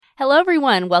Hello,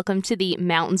 everyone. Welcome to the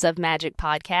Mountains of Magic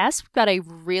podcast. We've got a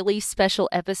really special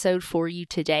episode for you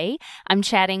today. I'm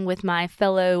chatting with my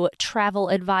fellow travel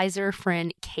advisor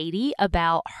friend, Katie,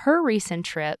 about her recent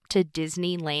trip to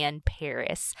Disneyland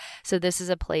Paris. So this is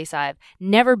a place I've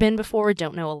never been before,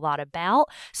 don't know a lot about.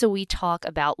 So we talk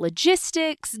about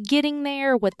logistics, getting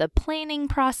there, what the planning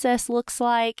process looks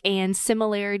like, and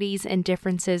similarities and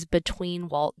differences between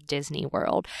Walt Disney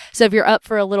World. So if you're up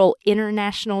for a little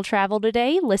international travel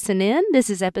today, listen in. This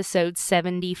is episode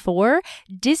 74,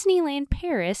 Disneyland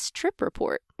Paris Trip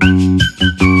Report.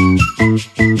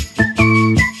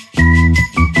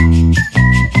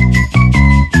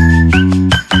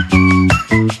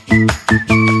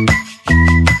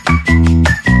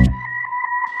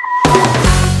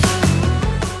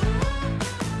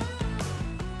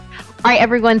 All right,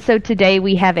 everyone. So today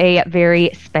we have a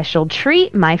very special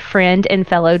treat. My friend and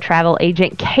fellow travel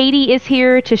agent Katie is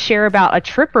here to share about a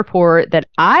trip report that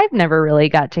I've never really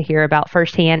got to hear about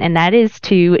firsthand, and that is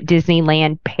to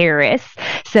Disneyland Paris.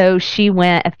 So she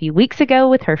went a few weeks ago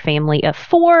with her family of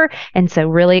 4, and so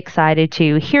really excited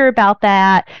to hear about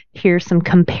that, hear some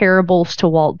comparables to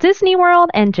Walt Disney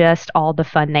World, and just all the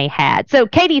fun they had. So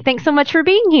Katie, thanks so much for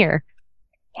being here.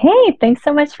 Hey, thanks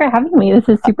so much for having me. This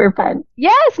is super fun.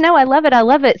 Yes, no, I love it. I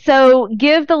love it. So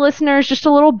give the listeners just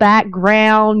a little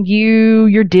background,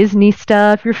 your Disney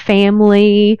stuff, your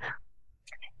family.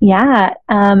 Yeah.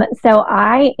 So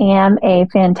I am a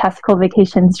Fantastical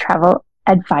Vacations travel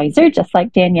advisor, just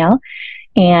like Danielle.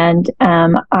 And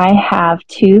I have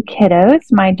 2 kiddos.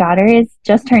 My daughter is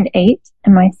just turned 8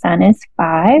 and my son is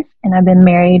 5. And I've been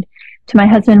married to my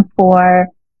husband for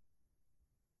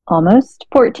almost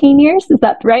 14 years. Is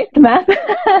that right? The math?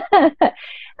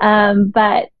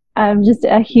 But I'm just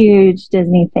a huge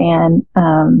Disney fan.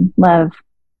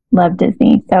 Love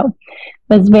Disney. So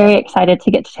was very excited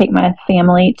to get to take my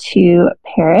family to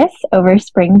Paris over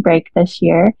spring break this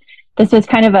year. This was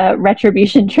kind of a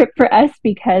retribution trip for us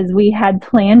because we had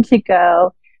planned to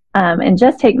go and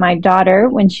just take my daughter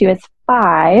when she was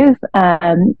 5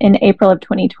 in April of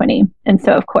 2020. And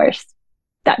so, of course,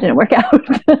 that didn't work out.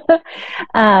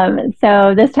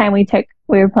 So this time we took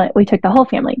the whole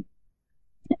family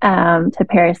to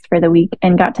Paris for the week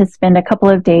and got to spend a couple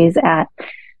of days at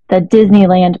the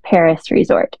Disneyland Paris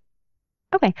resort.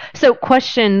 Okay. So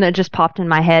question that just popped in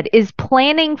my head is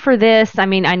planning for this. I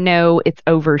mean, I know it's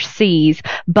overseas,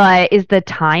 but is the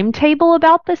timetable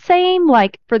about the same?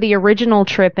 Like for the original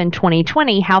trip in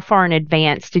 2020, how far in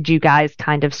advance did you guys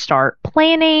kind of start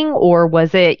planning? Or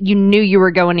was it you knew you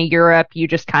were going to Europe, you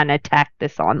just kind of tacked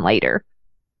this on later?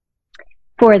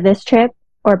 For this trip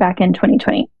or back in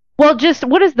 2020? Well, just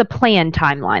what does the plan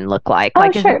timeline look like?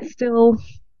 Sure. Is it still...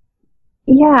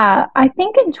 Yeah, I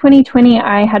think in 2020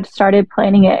 I had started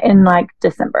planning it in like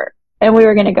December and we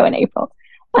were going to go in April.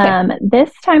 Okay.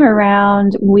 This time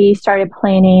around we started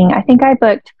planning, I think I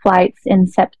booked flights in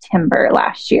September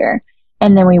last year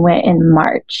and then we went in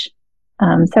March.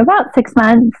 So about 6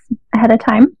 months ahead of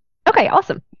time. Okay,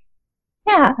 awesome.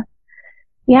 Yeah.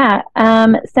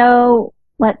 So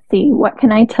let's see, what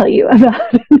can I tell you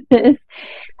about this?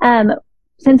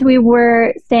 Since we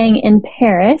were staying in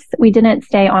Paris, we didn't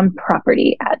stay on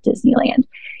property at Disneyland.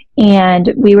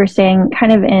 And we were staying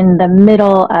kind of in the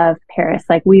middle of Paris.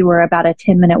 Like we were about a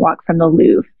 10-minute walk from the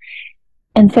Louvre.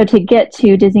 And so to get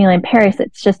to Disneyland Paris,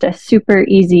 it's just a super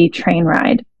easy train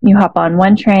ride. You hop on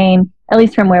one train, at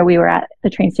least from where we were at the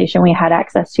train station we had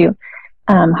access to.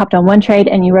 Hopped on one train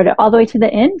and you rode it all the way to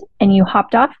the end and you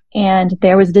hopped off and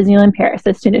there was Disneyland Paris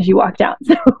as soon as you walked out.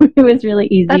 So it was really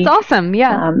easy. That's awesome.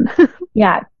 Yeah.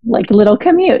 Yeah, like a little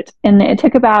commute. And it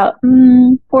took about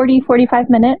 45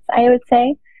 minutes, I would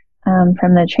say,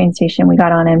 from the train station we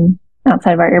got on and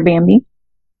outside of our Airbnb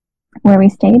where we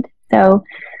stayed. So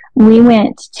we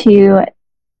went to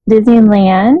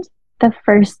Disneyland the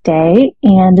first day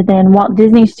and then Walt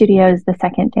Disney Studios the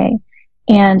second day.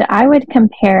 And I would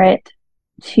compare it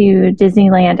to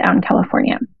Disneyland out in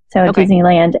California. So okay.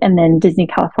 Disneyland and then Disney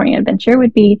California Adventure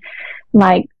would be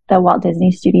like the Walt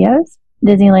Disney Studios.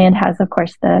 Disneyland has, of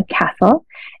course, the castle,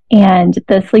 and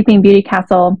the Sleeping Beauty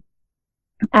castle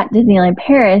at Disneyland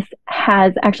Paris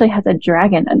actually has a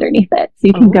dragon underneath it. So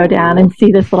you can go down and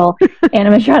see this little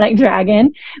animatronic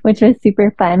dragon, which was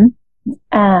super fun.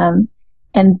 And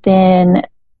then,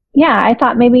 yeah, I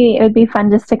thought maybe it would be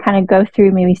fun just to kind of go through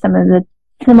maybe some of the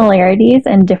similarities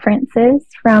and differences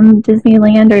from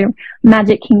Disneyland or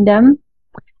Magic Kingdom.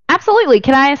 Absolutely.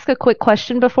 Can I ask a quick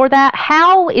question before that?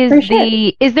 How is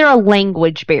is there a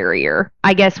language barrier,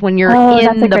 I guess, when you're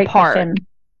in the park? Question.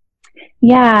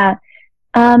 Yeah.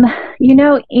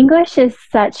 English is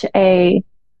such a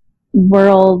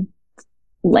world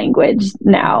language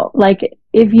now. Like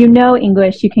if you know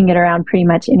English, you can get around pretty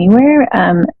much anywhere.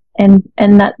 And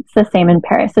that's the same in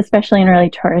Paris, especially in really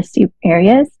touristy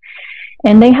areas.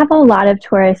 And they have a lot of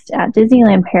tourists at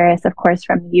Disneyland Paris, of course,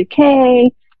 from the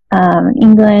UK,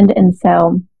 England, and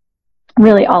so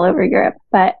really all over Europe.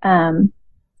 But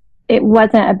it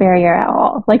wasn't a barrier at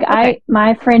all. Like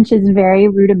my French is very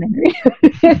rudimentary.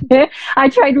 I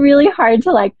tried really hard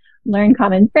to like learn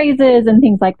common phrases and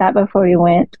things like that before we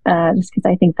went, just because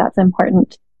I think that's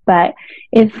important. But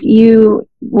if you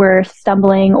were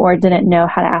stumbling or didn't know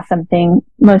how to ask something,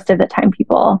 most of the time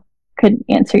people could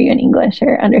answer you in English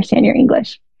or understand your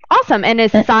English. Awesome. And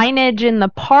is signage in the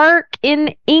park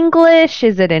in English?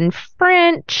 Is it in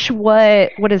French?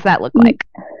 What does that look like?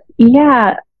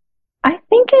 Yeah, I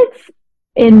think it's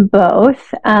in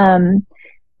both.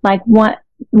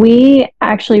 We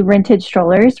actually rented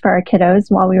strollers for our kiddos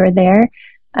while we were there.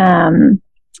 And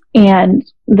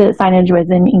the signage was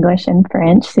in English and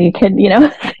French, so you could,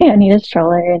 say I need a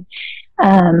stroller.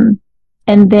 And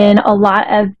then a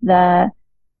lot of the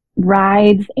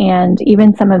rides and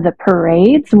even some of the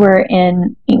parades were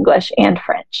in English and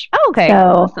French. Oh, okay.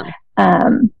 So,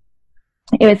 awesome.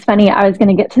 It was funny. I was going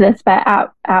to get to this, but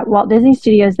at Walt Disney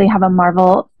Studios, they have a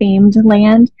Marvel themed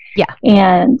land. Yeah.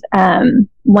 And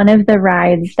one of the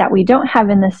rides that we don't have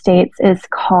in the States is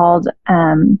called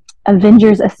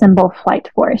Avengers Assemble Flight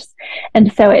Force.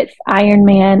 And so it's Iron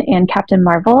Man and Captain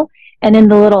Marvel. And in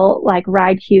the little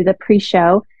ride queue, the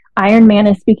pre-show, Iron Man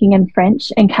is speaking in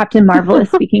French and Captain Marvel is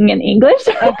speaking in English.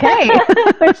 Okay.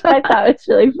 Which I thought was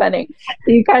really funny.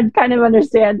 So you kind of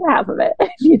understand half of it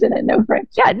if you didn't know French.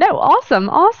 Yeah, no,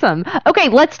 awesome. Okay,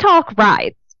 let's talk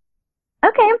rides.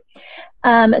 Okay.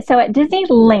 So at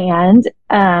Disneyland,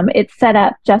 it's set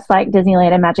up just like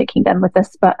Disneyland and Magic Kingdom with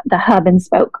the hub and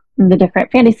spoke, the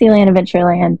different Fantasyland,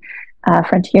 Adventureland,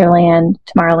 Frontierland,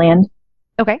 Tomorrowland.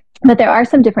 Okay. But there are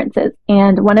some differences.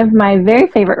 And one of my very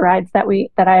favorite rides that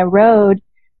I rode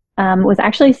was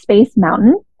actually Space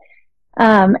Mountain.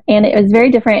 And it was very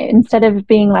different. Instead of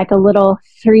being like a little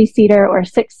 3-seater or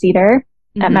 6-seater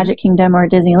at Magic Kingdom or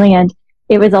Disneyland,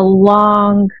 it was a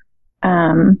long,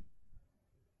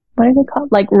 what are they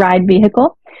called? Like ride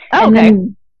vehicle. Oh, okay.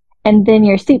 And then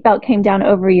your seatbelt came down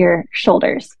over your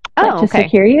shoulders to okay.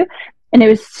 secure you. And it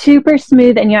was super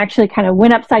smooth, and you actually kind of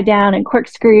went upside down and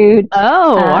corkscrewed.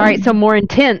 Oh, all right. So more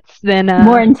intense than...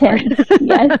 More intense,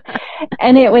 yes.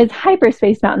 And it was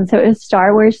Hyperspace Mountain, so it was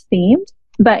Star Wars themed.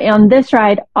 But on this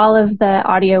ride, all of the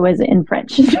audio was in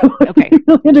French. So okay. I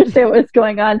don't understand what was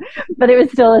going on. But it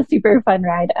was still a super fun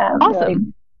ride. Awesome.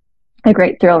 Really a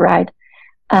great thrill ride.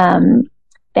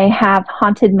 They have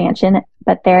Haunted Mansion,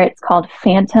 but there it's called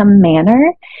Phantom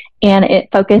Manor. And it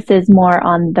focuses more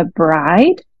on the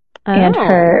bride and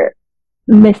her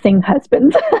missing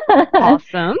husband.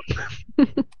 Awesome.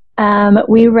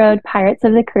 We rode Pirates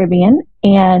of the Caribbean,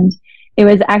 and it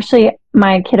was actually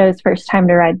my kiddo's first time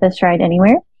to ride this ride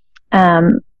anywhere.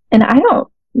 And I don't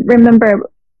remember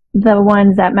the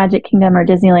ones at Magic Kingdom or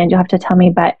Disneyland, you'll have to tell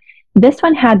me, but this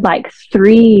one had like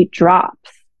 3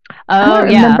 drops. Oh,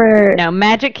 yeah. No,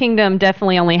 Magic Kingdom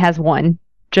definitely only has 1.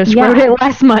 Just rode it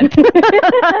last month.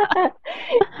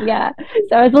 Yeah.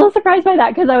 So I was a little surprised by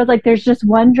that because I was like, there's just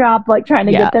 1 drop, like trying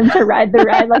to get them to ride the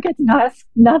ride. Like, it's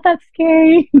not that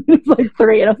scary. It's like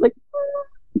 3. And I was like,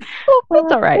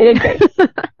 that's all right. It is great.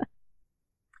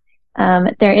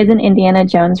 There is an Indiana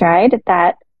Jones ride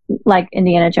that, like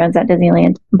Indiana Jones at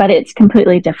Disneyland, but it's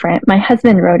completely different. My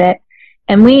husband rode it,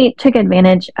 and we took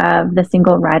advantage of the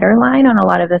single rider line on a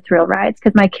lot of the thrill rides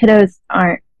because my kiddos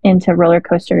aren't into roller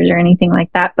coasters or anything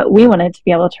like that, but we wanted to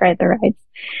be able to ride the rides.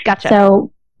 Gotcha.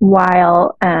 So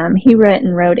while he went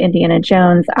and rode Indiana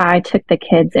Jones, I took the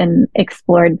kids and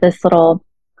explored this little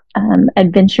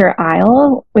adventure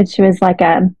aisle, which was like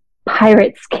a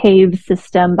pirate's cave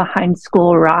system behind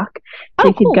School Rock. So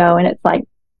you could go, and it's like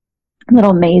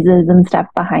little mazes and stuff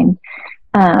behind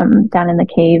down in the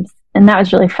caves, and that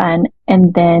was really fun.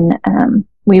 And then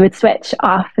we would switch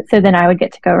off. So then I would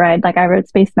get to go ride, like I rode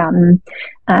Space Mountain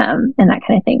and that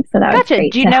kind of thing. So that was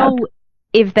great. Do you know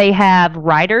if they have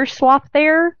rider swap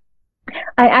there?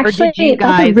 I actually, or did you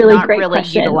guys that's a really not great really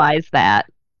question. Utilize that?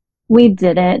 We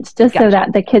didn't, just so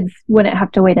that the kids wouldn't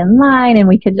have to wait in line, and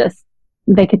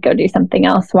they could go do something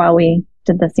else while we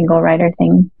did the single rider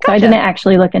thing. So I didn't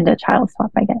actually look into child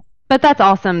swap, I guess. But that's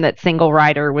awesome that single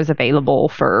rider was available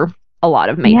for a lot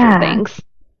of major things.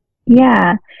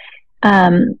 Yeah.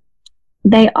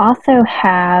 They also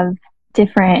have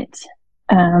different,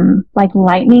 like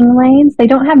lightning lanes. They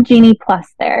don't have Genie Plus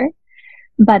there,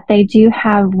 but they do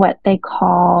have what they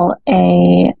call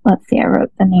let's see, I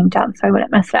wrote the name down so I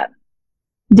wouldn't mess it up.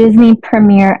 Disney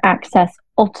Premier Access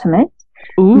Ultimate,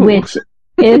 Ooh. which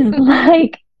is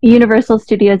like Universal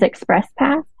Studios Express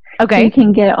Pass. Okay. So you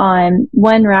can get on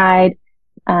one ride,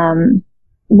 or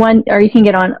you can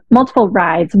get on multiple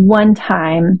rides one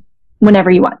time whenever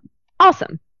you want.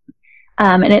 Awesome.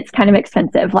 And it's kind of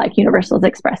expensive, like Universal's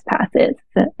Express Pass is. It's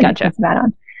an Gotcha. expensive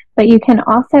add-on. But you can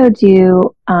also do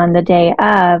on the day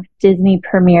of Disney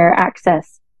Premier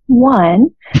Access 1,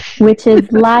 which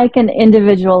is like an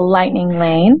individual lightning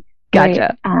lane.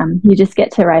 Gotcha. Where, you just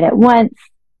get to ride it once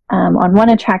on one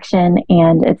attraction,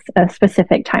 and it's a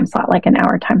specific time slot, like an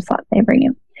hour time slot they bring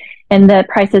you. And the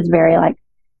prices vary, like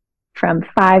from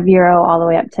 €5 all the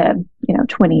way up to,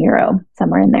 €20,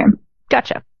 somewhere in there.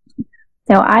 Gotcha.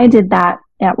 So I did that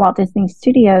at Walt Disney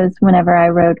Studios whenever I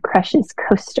rode Crush's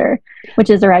Coaster, which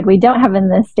is a ride we don't have in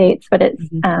the States, but it's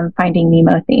Finding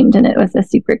Nemo themed, and it was a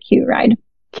super cute ride.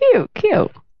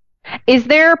 Cute. Is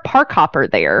there park hopper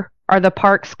there? Are the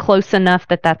parks close enough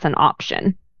that that's an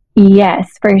option?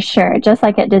 Yes, for sure. Just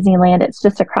like at Disneyland, it's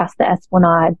just across the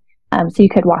Esplanade, so you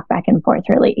could walk back and forth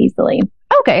really easily.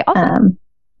 Okay, awesome.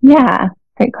 Yeah,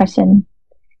 great question.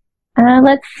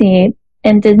 Let's see.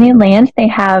 In Disneyland, they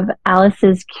have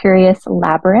Alice's Curious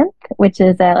Labyrinth, which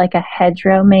is like a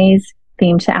hedgerow maze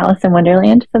themed to Alice in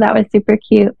Wonderland. So that was super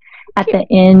cute. At the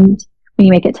end, when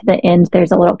you make it to the end,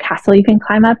 there's a little castle you can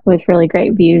climb up with really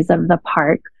great views of the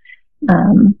park.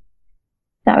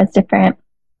 That was different.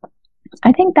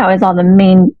 I think that was all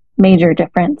the major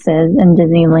differences in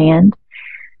Disneyland.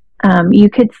 You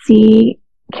could see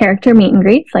character meet and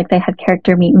greets, like they had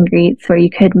character meet and greets where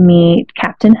you could meet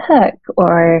Captain Hook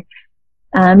or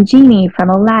Genie from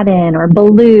Aladdin or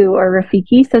Baloo or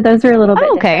Rafiki. So those are a little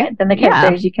bit different than the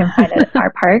characters you can find at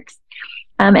our parks.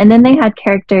 And then they had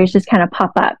characters just kind of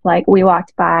pop up. Like we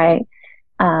walked by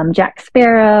Jack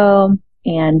Sparrow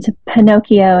and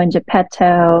Pinocchio and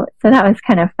Geppetto. So that was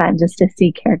kind of fun just to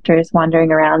see characters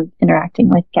wandering around interacting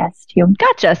with guests too.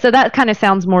 Gotcha. So that kind of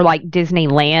sounds more like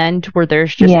Disneyland, where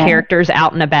there's just characters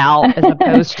out and about, as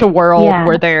opposed to World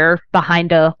where they're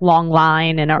behind a long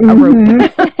line and a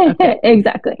rope. Okay.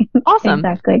 Exactly. Awesome.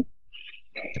 Exactly.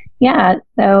 Yeah.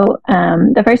 So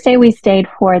the first day we stayed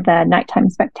for the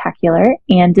Nighttime Spectacular,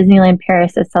 and Disneyland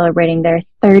Paris is celebrating their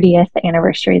 30th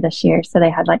anniversary this year. So they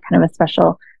had like kind of a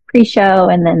special pre-show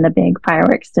and then the big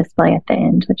fireworks display at the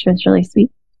end, which was really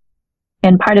sweet.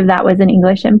 And part of that was in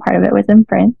English and part of it was in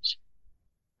French.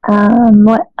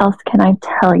 What else can I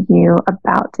tell you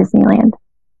about Disneyland?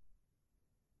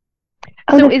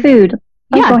 So the food.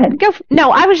 Go ahead.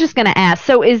 No, I was just going to ask.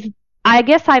 So I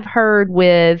guess I've heard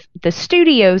with the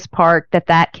Studios park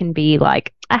that can be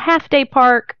like a half-day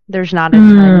park. There's not a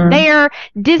ton there.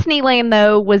 Disneyland,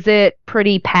 though, was it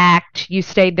pretty packed? You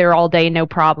stayed there all day, no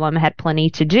problem, had plenty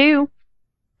to do?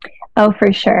 Oh,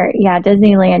 for sure. Yeah,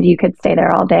 Disneyland, you could stay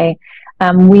there all day.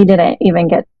 We didn't even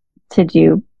get to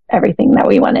do everything that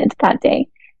we wanted that day.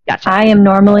 Gotcha. I am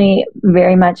normally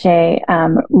very much a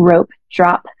rope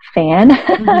drop fan,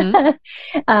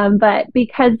 but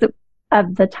because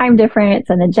of the time difference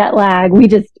and the jet lag, we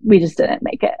just didn't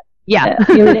make it. Yeah.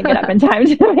 We didn't get up in time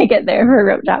to make it there for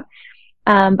rope drop.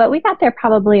 But we got there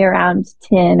probably around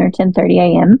 10 or 10:30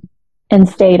 a.m. and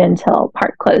stayed until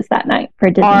park closed that night for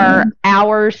Disneyland. Are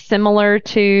hours similar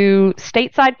to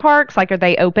stateside parks? Like, are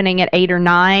they opening at 8 or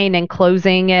 9 and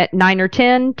closing at 9 or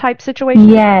 10 type situation?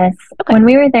 Yes. Okay. When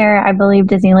we were there, I believe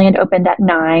Disneyland opened at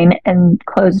 9 and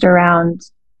closed around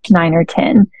 9 or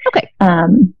 10. Okay.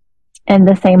 And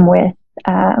the same with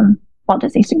Walt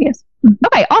Disney Studios.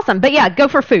 Okay, awesome. But yeah, go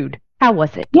for food. How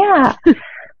was it? Yeah.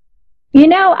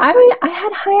 I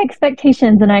had high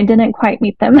expectations and I didn't quite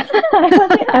meet them. I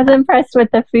wasn't as impressed with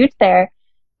the food there.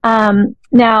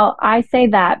 Now, I say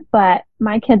that, but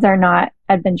my kids are not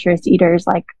adventurous eaters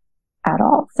like at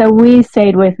all. So we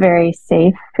stayed with very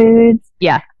safe foods.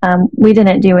 Yeah. We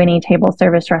didn't do any table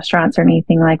service restaurants or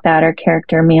anything like that, or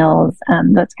character meals,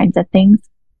 those kinds of things.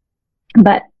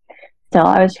 But still,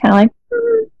 I was kind of like,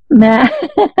 meh.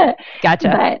 Gotcha.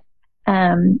 But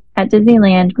at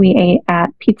Disneyland, we ate at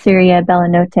Pizzeria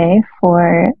Bellanotte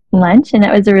for lunch, and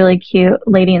it was a really cute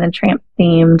Lady and the Tramp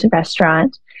themed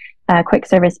restaurant, quick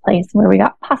service place where we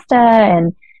got pasta,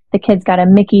 and the kids got a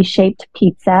Mickey shaped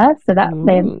pizza, so that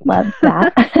they loved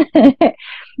that.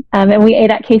 And we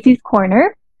ate at Casey's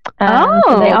Corner.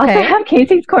 So they also have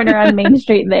Casey's Corner on Main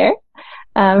Street there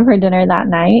for dinner that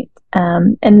night.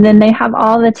 And then they have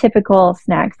all the typical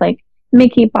snacks like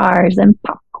Mickey bars and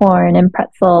popcorn and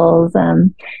pretzels.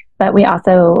 But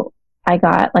I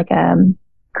got like a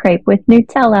crepe with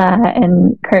Nutella,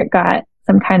 and Kurt got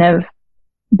some kind of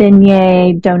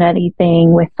beignet donut-y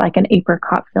thing with like an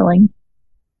apricot filling,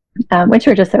 which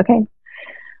were just okay.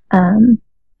 And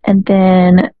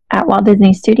then at Walt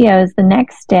Disney Studios the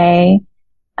next day,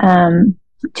 to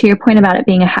your point about it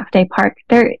being a half-day park,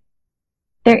 there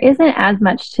isn't as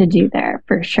much to do there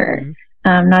for sure.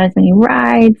 Not as many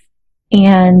rides,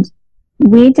 and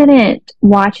we didn't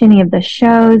watch any of the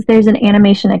shows. There's an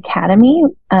animation academy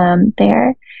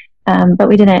there, but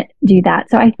we didn't do that.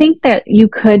 So I think that you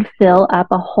could fill up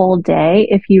a whole day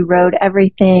if you rode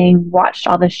everything, watched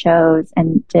all the shows,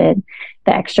 and did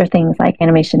the extra things like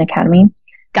animation academy.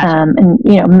 Gotcha.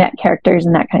 And met characters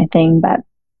and that kind of thing. But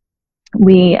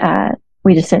we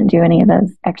just didn't do any of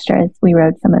those extras. We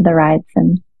rode some of the rides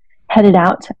and headed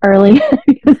out early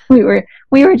because we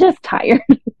were just tired.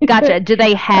 Gotcha. Do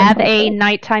they have a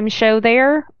nighttime show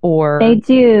there, or they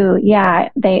do? Yeah,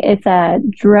 it's a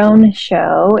drone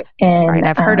show. Right,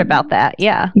 I've heard about that.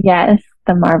 Yeah. Yes,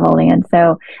 the Marvel Land.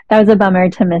 So that was a bummer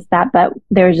to miss that, but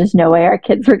there was just no way our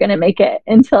kids were going to make it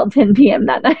until 10 p.m.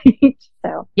 that night.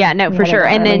 So yeah, no, for sure.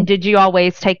 And then did you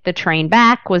always take the train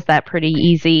back? Was that pretty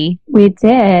easy? We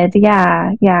did.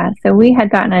 Yeah. So we had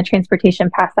gotten a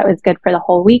transportation pass that was good for the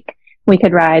whole week. We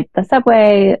could ride the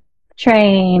subway,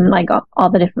 train, like all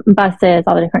the different buses,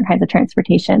 all the different kinds of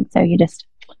transportation. So you just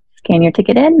scan your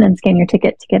ticket in and scan your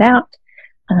ticket to get out.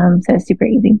 So it's super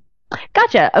easy.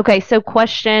 Gotcha. Okay, so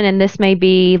question, and this may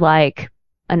be like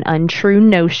an untrue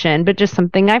notion, but just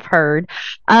something I've heard.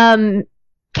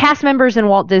 Cast members in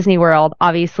Walt Disney World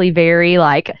obviously very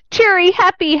like cheery,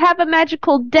 happy, have a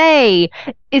magical day.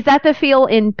 Is that the feel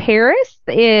in Paris?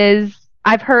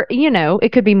 I've heard,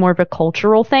 it could be more of a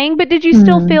cultural thing, but did you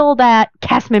still feel that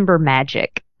cast member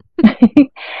magic?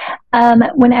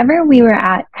 Whenever we were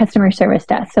at customer service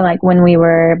desk, so like when we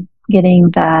were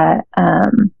getting the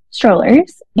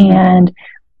strollers and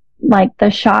like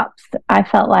the shops, I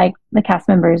felt like the cast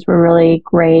members were really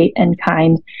great and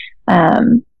kind.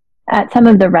 At some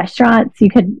of the restaurants, you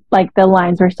could, like, the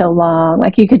lines were so long,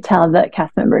 like you could tell that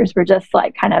cast members were just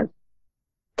like kind of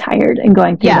tired and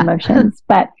going through the motions.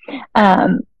 But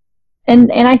and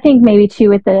I think maybe too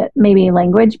with the maybe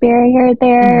language barrier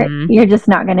there, you're just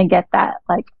not going to get that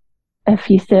like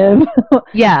effusive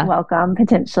welcome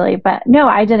potentially. But no,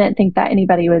 I didn't think that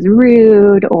anybody was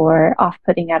rude or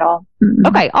off-putting at all.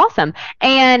 Okay, awesome.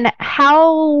 And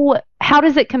how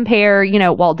does it compare?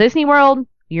 Walt Disney World,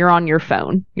 you're on your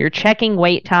phone, you're checking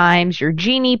wait times, you're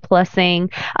Genie Plusing.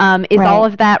 Is all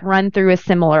of that run through a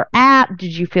similar app?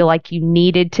 Did you feel like you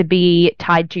needed to be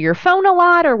tied to your phone a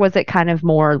lot, or was it kind of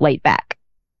more laid back?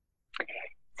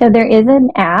 So there is an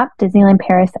app, Disneyland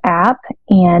Paris app,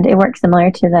 and it works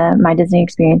similar to the My Disney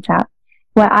Experience app.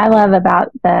 What I love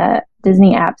about the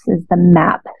Disney apps is the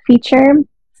map feature.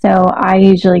 So I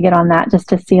usually get on that just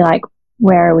to see like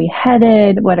where are we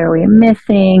headed, what are we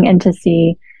missing, and to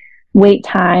see wait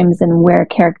times and where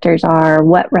characters are,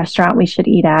 what restaurant we should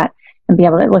eat at, and be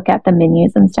able to look at the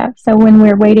menus and stuff. So when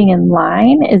we're waiting in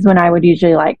line is when I would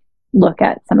usually like look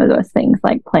at some of those things,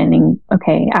 like planning,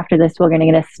 okay, after this we're going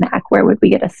to get a snack, where would we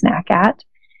get a snack at?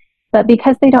 But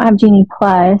because they don't have Genie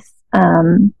Plus,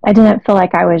 I didn't feel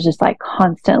like I was just like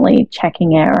constantly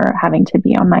checking it or having to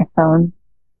be on my phone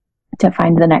to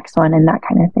find the next one and that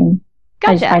kind of thing.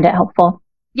 Gotcha. I just find it helpful.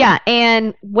 Yeah,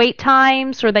 and wait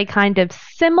times, were they kind of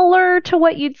similar to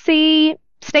what you'd see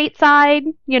stateside?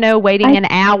 Waiting an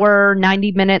hour,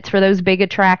 90 minutes for those big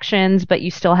attractions, but you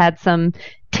still had some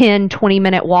 10,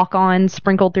 20-minute walk-ons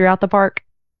sprinkled throughout the park?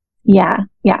 Yeah,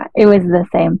 it was the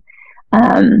same.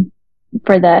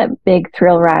 For the big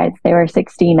thrill rides, they were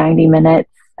 60, 90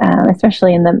 minutes,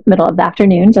 especially in the middle of the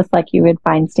afternoon, just like you would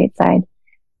find stateside.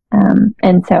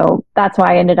 And so that's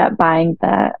why I ended up buying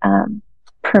the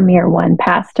Premier One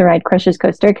pass to ride Crush's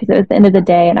Coaster, because it was the end of the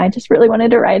day and I just really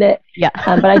wanted to ride it. Yeah.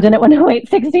 But I didn't want to wait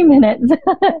 60 minutes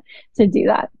to do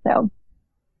that. So.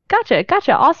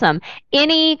 Gotcha. Awesome.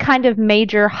 Any kind of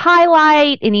major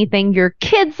highlight, anything your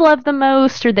kids love the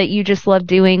most or that you just love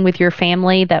doing with your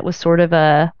family that was sort of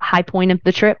a high point of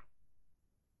the trip?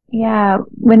 Yeah.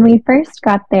 When we first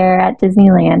got there at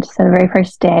Disneyland, so the very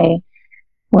first day,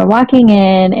 we're walking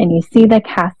in and you see the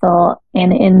castle,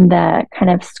 and in the kind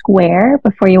of square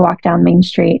before you walk down Main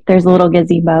Street, there's a little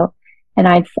gazebo. And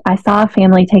I saw a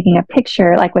family taking a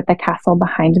picture like with the castle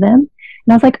behind them.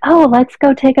 And I was like, oh, let's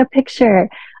go take a picture.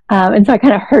 And so I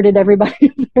kind of herded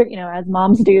everybody, as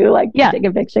moms do, like take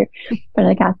a picture for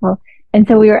the castle. And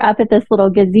so we were up at this little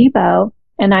gazebo,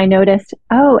 and I noticed,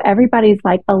 everybody's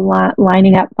like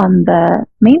lining up on the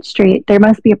Main Street. There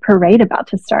must be a parade about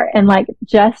to start. And like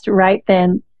just right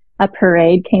then, a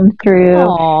parade came through.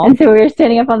 Aww. And so we were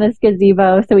standing up on this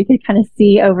gazebo so we could kind of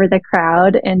see over the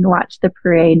crowd and watch the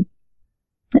parade.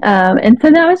 And so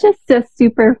that was just a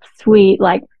super sweet,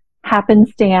 like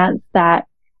happenstance that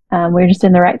we were just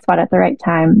in the right spot at the right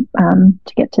time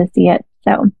to get to see it.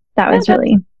 So that was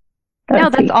really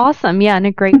that's sweet. awesome. Yeah, and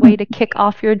a great way to kick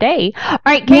off your day. All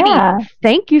right, Katie,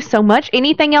 thank you so much.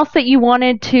 Anything else that you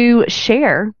wanted to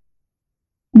share?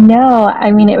 No,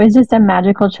 I mean, it was just a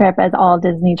magical trip, as all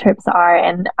Disney trips are,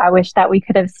 and I wish that we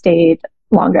could have stayed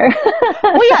longer.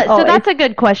 Well, yeah, so that's a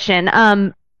good question.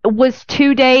 Was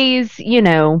 2 days,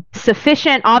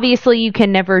 sufficient? Obviously, you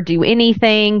can never do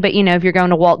anything, but, if you're going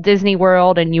to Walt Disney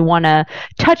World and you want to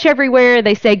touch everywhere,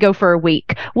 they say go for a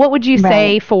week. What would you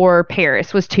say for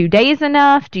Paris? Was 2 days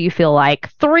enough? Do you feel like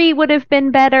 3 would have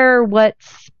been better?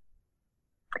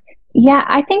 Yeah,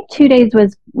 I think 2 days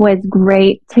was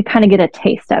great to kind of get a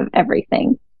taste of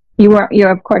everything.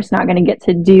 You're of course not going to get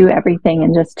to do everything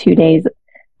in just 2 days.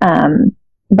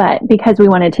 But because we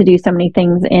wanted to do so many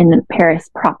things in Paris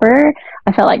proper,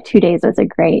 I felt like 2 days was a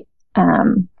great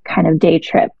kind of day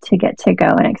trip to get to go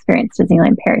and experience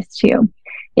Disneyland Paris too.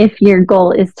 If your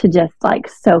goal is to just like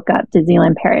soak up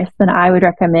Disneyland Paris, then I would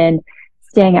recommend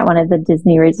staying at one of the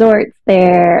Disney resorts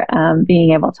there,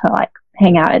 being able to like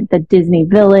hang out at the Disney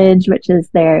Village, which is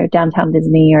their downtown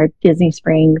Disney or Disney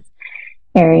Springs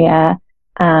area.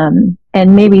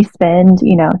 And maybe spend,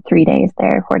 3 days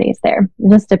there, 4 days there.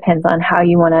 It just depends on how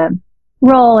you want to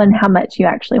roll and how much you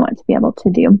actually want to be able to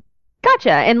do.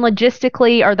 Gotcha. And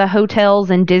logistically, are the hotels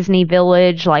in Disney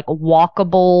Village like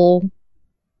walkable?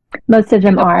 Most of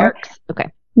them are. Parks? Okay.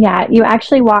 Yeah, you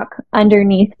actually walk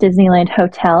underneath Disneyland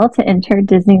Hotel to enter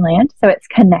Disneyland. So it's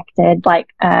connected like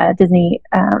Disney,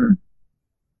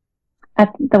 at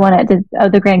the one at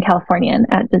the Grand Californian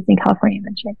at Disney California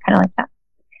Adventure, kind of like that.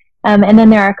 And then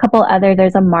there are a couple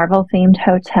there's a Marvel themed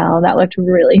hotel that looked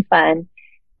really fun.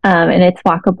 And it's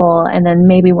walkable. And then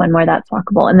maybe one more that's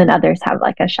walkable. And then others have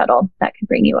like a shuttle that could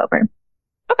bring you over.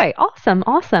 Okay, awesome.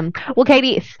 Well,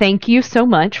 Katie, thank you so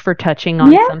much for touching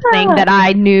on something that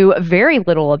I knew very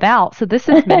little about. So this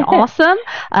has been awesome.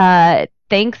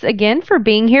 Thanks again for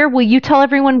being here. Will you tell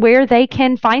everyone where they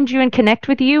can find you and connect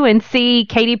with you and see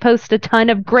Katie post a ton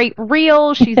of great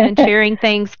reels? She's been sharing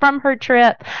things from her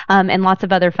trip and lots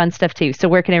of other fun stuff too. So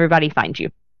where can everybody find you?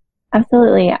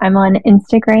 Absolutely. I'm on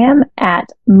Instagram at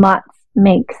Matz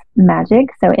Makes Magic.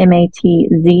 So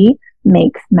MATZ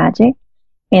Makes Magic.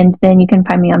 And then you can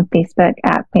find me on Facebook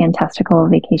at Fantastical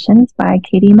Vacations by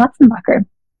Katie Matzenbacher.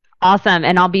 Awesome.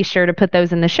 And I'll be sure to put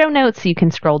those in the show notes so you can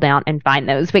scroll down and find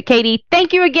those. But Katie,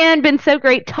 thank you again. Been so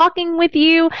great talking with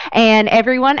you. And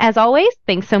everyone, as always,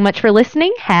 thanks so much for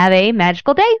listening. Have a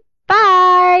magical day.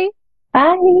 Bye.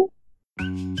 Bye.